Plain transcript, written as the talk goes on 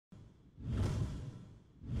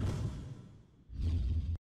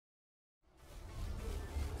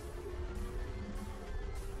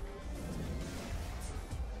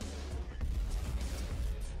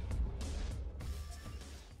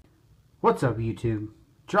What's up, YouTube?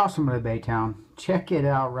 Jocelyn of the Baytown. Check it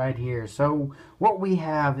out right here. So what we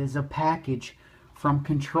have is a package from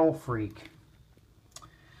Kontrolfreek.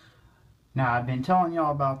 Now, I've been telling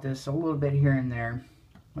y'all about this a little bit here and there.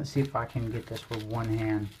 Let's see if I can get this with one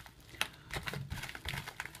hand.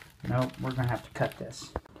 Nope, we're going to have to cut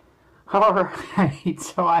this. Alright,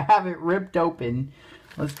 so I have it ripped open.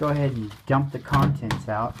 Let's go ahead and dump the contents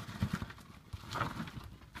out.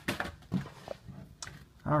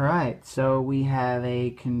 Alright, so we have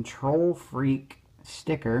a Kontrolfreek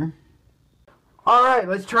sticker. Alright,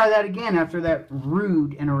 let's try that again after that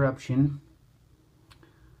rude interruption.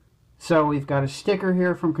 So we've got a sticker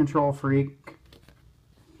here from Kontrolfreek.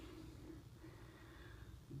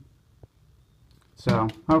 So,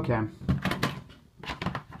 okay.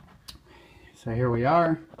 So here we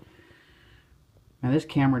are. Now this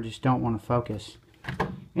camera just don't want to focus.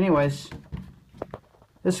 Anyways,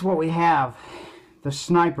 this is what we have. The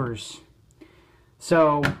snipers.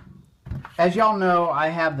 So, as y'all know, I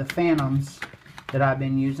have the Phantoms that I've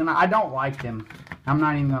been using. I don't like them. I'm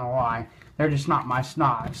not even going to lie. They're just not my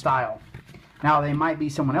style. Now, they might be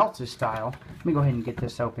someone else's style. Let me go ahead and get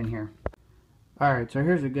this open here. Alright, so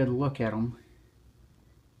here's a good look at them.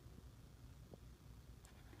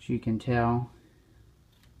 As you can tell.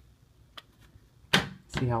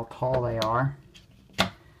 See how tall they are.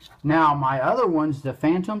 Now, my other ones, the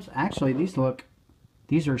Phantoms, actually,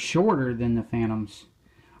 these are shorter than the Phantoms.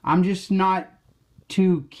 I'm just not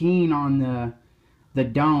too keen on the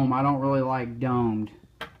dome. I don't really like domed.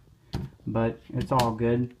 But it's all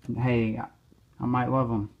good. Hey, I might love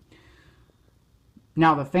them.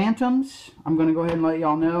 Now the Phantoms, I'm going to go ahead and let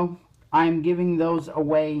y'all know, I'm giving those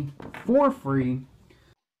away for free.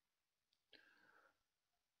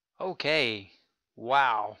 Okay.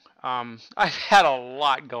 Wow. I've had a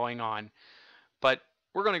lot going on. But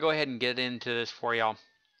we're going to go ahead and get into this for y'all.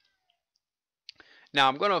 Now,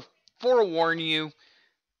 I'm going to forewarn you,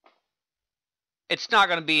 it's not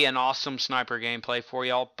going to be an awesome sniper gameplay for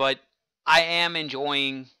y'all, but I am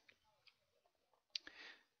enjoying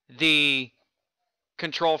the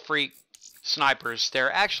Kontrolfreek snipers.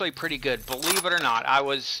 They're actually pretty good, believe it or not. I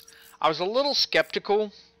was a little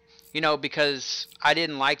skeptical, you know, because I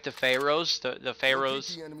didn't like the Pharaohs, the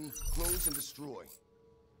Pharaohs.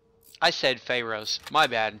 I said Pharaohs. My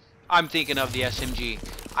bad. I'm thinking of the SMG.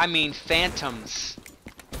 I mean Phantoms.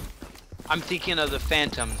 I'm thinking of the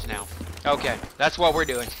Phantoms now. Okay, that's what we're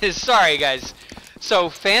doing. Sorry, guys. So,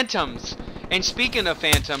 Phantoms. And speaking of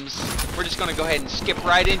Phantoms, we're just going to go ahead and skip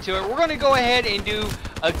right into it. We're going to go ahead and do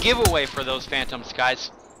a giveaway for those Phantoms, guys.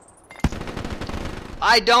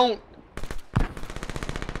 I don't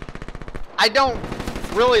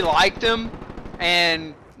really like them,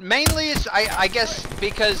 and mainly it's I guess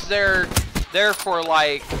because they're for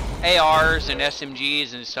like ARs and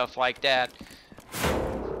SMGs and stuff like that.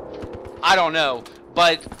 I don't know,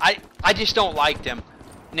 but I just don't like them.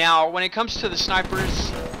 Now, when it comes to the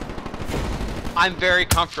snipers, I'm very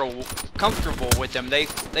comfortable with them. They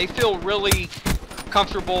feel really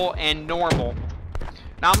comfortable and normal.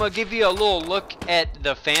 Now I'm gonna give you a little look at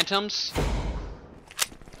the Phantoms,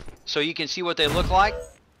 so you can see what they look like.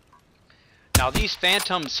 Now these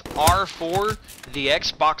Phantoms are for the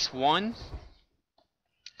Xbox One,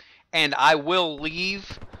 and I will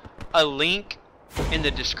leave a link in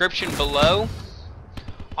the description below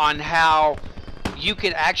on how you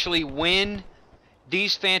could actually win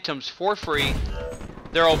these Phantoms for free.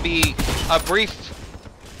 There will be a brief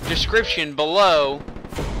description below,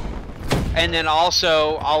 and then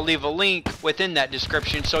also I'll leave a link within that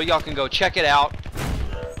description so y'all can go check it out.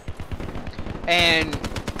 And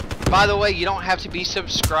by the way, you don't have to be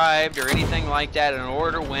subscribed or anything like that in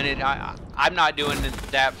order to win it. I'm not doing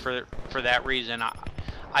that for that reason.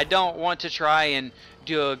 I don't want to try and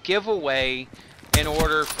do a giveaway in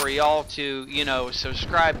order for y'all to, you know,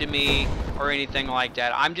 subscribe to me or anything like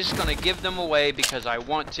that. I'm just going to give them away because I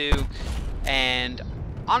want to, and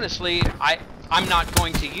honestly, I'm not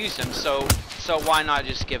going to use them, so why not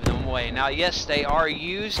just give them away? Now, yes, they are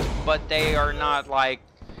used, but they are not like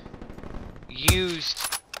used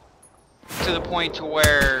to the point to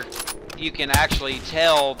where you can actually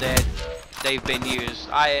tell that they've been used.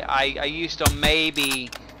 I used them maybe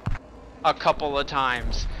a couple of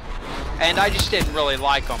times, and I just didn't really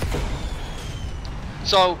like them.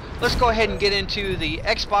 So let's go ahead and get into the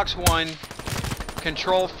Xbox One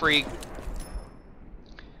Kontrolfreek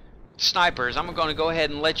snipers. I'm going to go ahead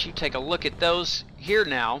and let you take a look at those here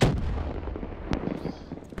now.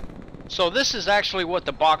 So this is actually what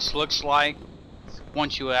the box looks like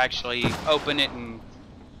once you actually open it and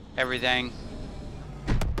everything.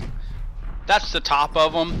 That's the top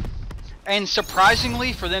of them. And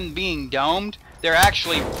surprisingly, for them being domed, they're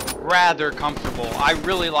actually rather comfortable. I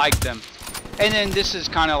really like them. And then this is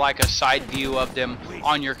kind of like a side view of them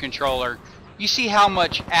on your controller. You see how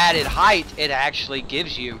much added height it actually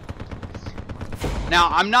gives you. Now,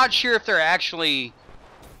 I'm not sure if they're actually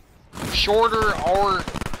shorter or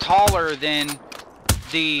taller than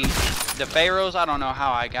the Pharaohs. I don't know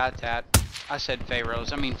how I got that. I said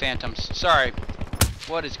Pharaohs. I mean Phantoms. Sorry.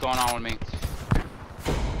 What is going on with me?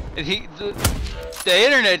 The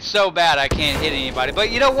internet's so bad I can't hit anybody.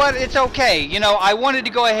 But you know what? It's okay. You know, I wanted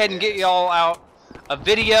to go ahead and get y'all out a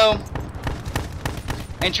video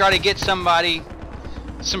and try to get somebody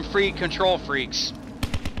some free Control Freaks.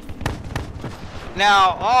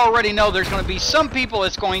 Now, I already know there's going to be some people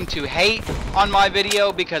that's going to hate on my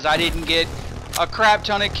video because I didn't get a crap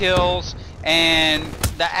ton of kills and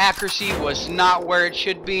the accuracy was not where it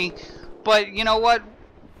should be. But you know what?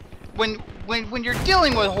 When you're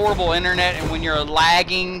dealing with horrible internet and when you're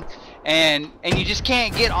lagging and you just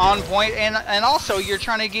can't get on point, and also you're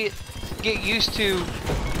trying to get used to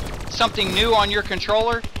something new on your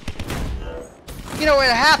controller, you know,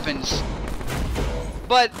 it happens.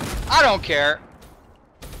 But I don't care.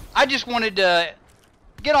 I just wanted to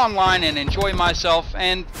get online and enjoy myself,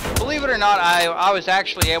 and believe it or not, I was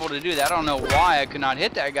actually able to do that. I don't know why I could not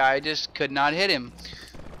hit that guy. I just could not hit him.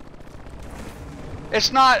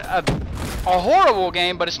 It's not a horrible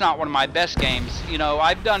game, but it's not one of my best games. You know,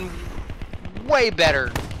 I've done way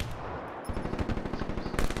better.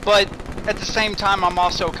 But at the same time, I'm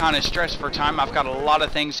also kind of stressed for time. I've got a lot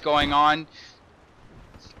of things going on.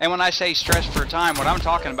 And when I say stressed for time, what I'm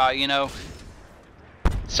talking about, you know,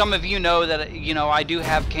 some of you know that, you know, I do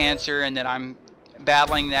have cancer and that I'm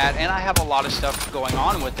battling that, and I have a lot of stuff going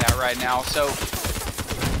on with that right now.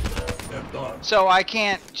 So I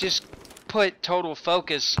can't just put total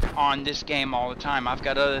focus on this game all the time. I've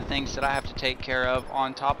got other things that I have to take care of.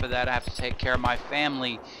 On top of that, I have to take care of my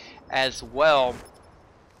family as well.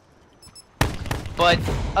 But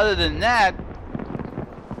other than that,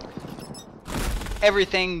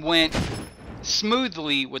 everything went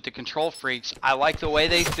smoothly with the Control Freaks. I like the way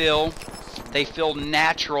they feel. They feel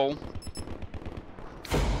natural.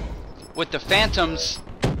 With the Phantoms,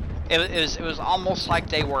 it was almost like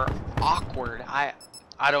they were awkward. I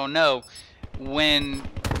don't know. When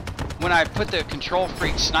I put the Control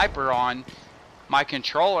Freek sniper on my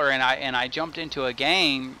controller and I jumped into a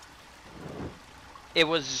game, it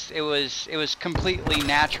was completely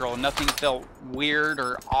natural. Nothing felt weird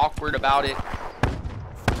or awkward about it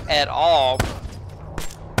at all.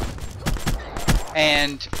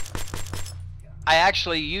 And I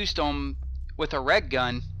actually used them with a red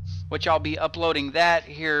gun, which I'll be uploading that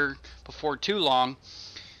here before too long.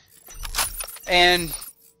 And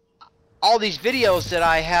all these videos that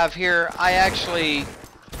I have here, I actually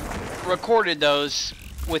recorded those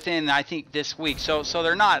within, I think, this week. So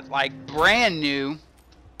they're not like brand new.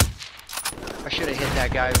 I should have hit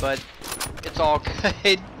that guy, but it's all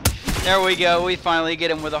good. There we go. We finally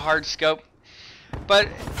get him with a hard scope. But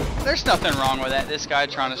there's nothing wrong with that. This guy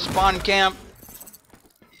trying to spawn camp.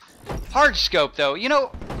 Hard scope, though. You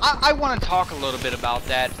know, I want to talk a little bit about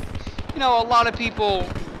that. You know, a lot of people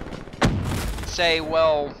say,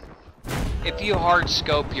 well, if you hard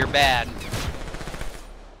scope, you're bad.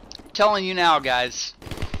 I'm telling you now, guys.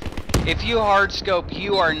 If you hard scope,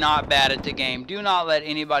 you are not bad at the game. Do not let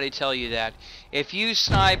anybody tell you that. If you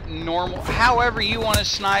snipe normal, however you want to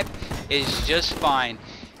snipe, is just fine.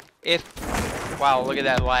 Wow, look at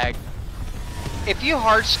that lag. If you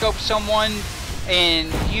hard scope someone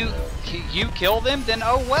and you kill them, then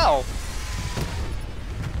oh well.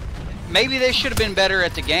 Maybe they should have been better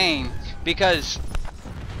at the game, because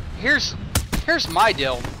here's my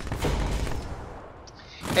deal.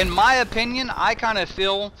 In my opinion, I kind of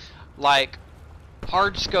feel like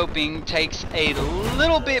hard scoping takes a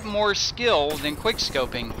little bit more skill than quick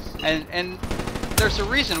scoping, and there's a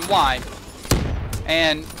reason why.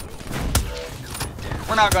 And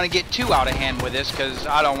we're not going to get too out of hand with this because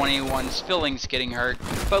I don't want anyone's feelings getting hurt.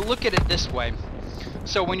 But look at it this way.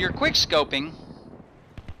 So when you're quick scoping,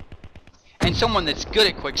 and someone that's good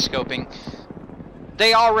at quick scoping,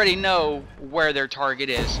 they already know where their target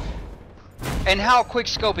is. And how quick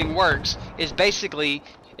scoping works is basically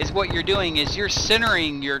what you're doing is you're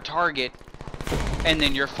centering your target and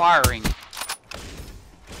then you're firing.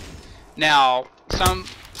 Now,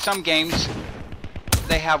 some games,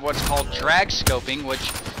 they have what's called drag scoping,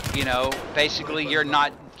 which, you know, basically you're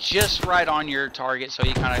not just right on your target, so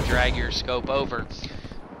you kind of drag your scope over.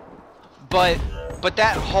 But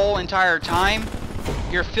that whole entire time,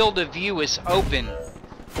 your field of view is open,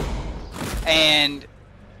 and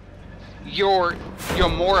you're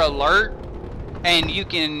more alert, and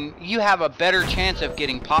you have a better chance of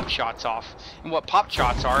getting pop shots off. And what pop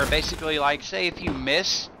shots are basically like, say if you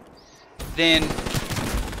miss, then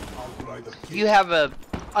you have a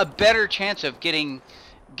better chance of getting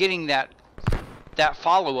that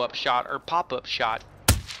follow-up shot or pop-up shot.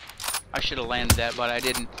 I should have landed that, but I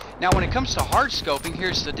didn't. Now when it comes to hard scoping,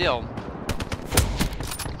 here's the deal.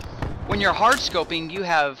 When you're hard scoping, you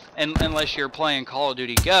have, unless you're playing Call of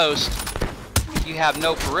Duty Ghost, you have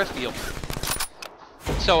no peripheral.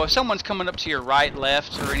 So if someone's coming up to your right,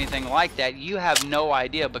 left, or anything like that, you have no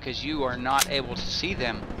idea because you are not able to see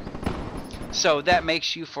them. So that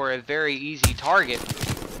makes you for a very easy target.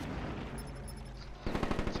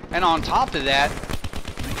 And on top of that,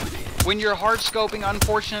 when you're hard scoping,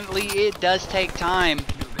 unfortunately, it does take time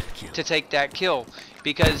to take that kill,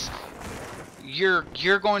 because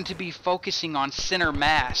you're going to be focusing on center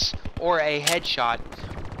mass or a headshot.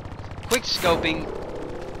 Quick scoping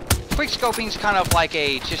is kind of like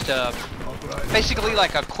basically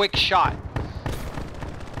like a quick shot.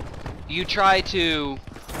 You try to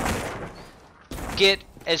get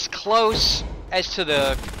as close as to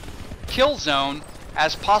the kill zone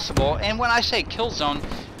as possible, and when I say kill zone,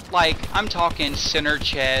 like I'm talking center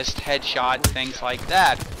chest, headshot, things like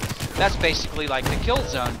that. That's basically like the kill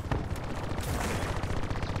zone.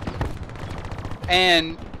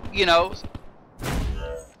 And you know,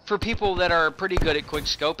 for people that are pretty good at quick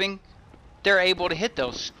scoping, they're able to hit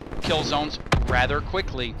those kill zones rather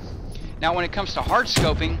quickly. Now when it comes to hard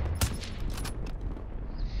scoping,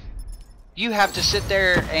 you have to sit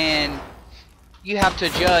there and you have to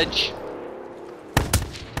judge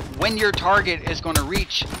when your target is going to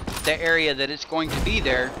reach the area that it's going to be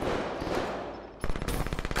there,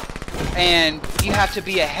 and you have to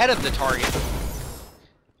be ahead of the target,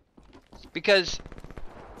 because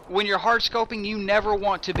when you're hard scoping, you never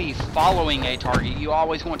want to be following a target. You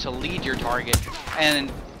always want to lead your target.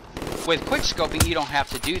 And with quick scoping, you don't have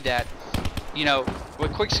to do that. You know,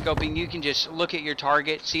 with quick scoping, you can just look at your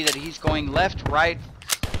target, see that he's going left, right,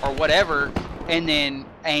 or whatever, and then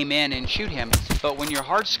aim in and shoot him. But when you're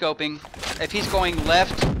hard scoping, if he's going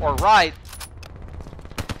left or right,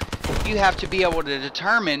 you have to be able to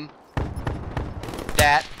determine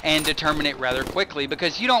that, and determine it rather quickly,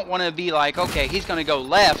 because you don't want to be like, okay, he's going to go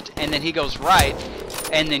left and then he goes right,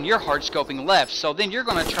 and then you're hard scoping left, so then you're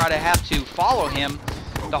going to try to have to follow him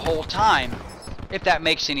the whole time, if that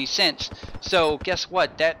makes any sense. So guess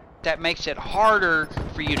what, that makes it harder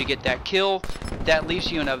for you to get that kill. That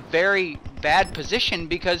leaves you in a very bad position,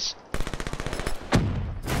 because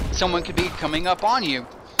someone could be coming up on you.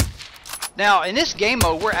 Now in this game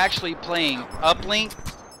mode, we're actually playing uplink,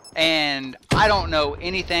 and I don't know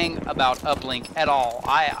anything about uplink at all.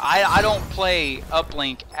 I don't play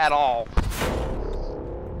uplink at all.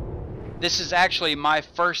 This is actually my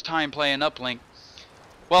first time playing uplink.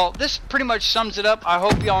 Well, this pretty much sums it up. I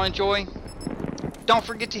hope y'all enjoy. Don't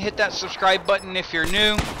forget to hit that subscribe button if you're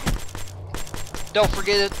new. Don't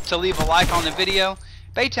forget to leave a like on the video.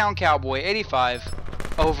 Baytown Cowboy 85,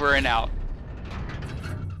 over and out.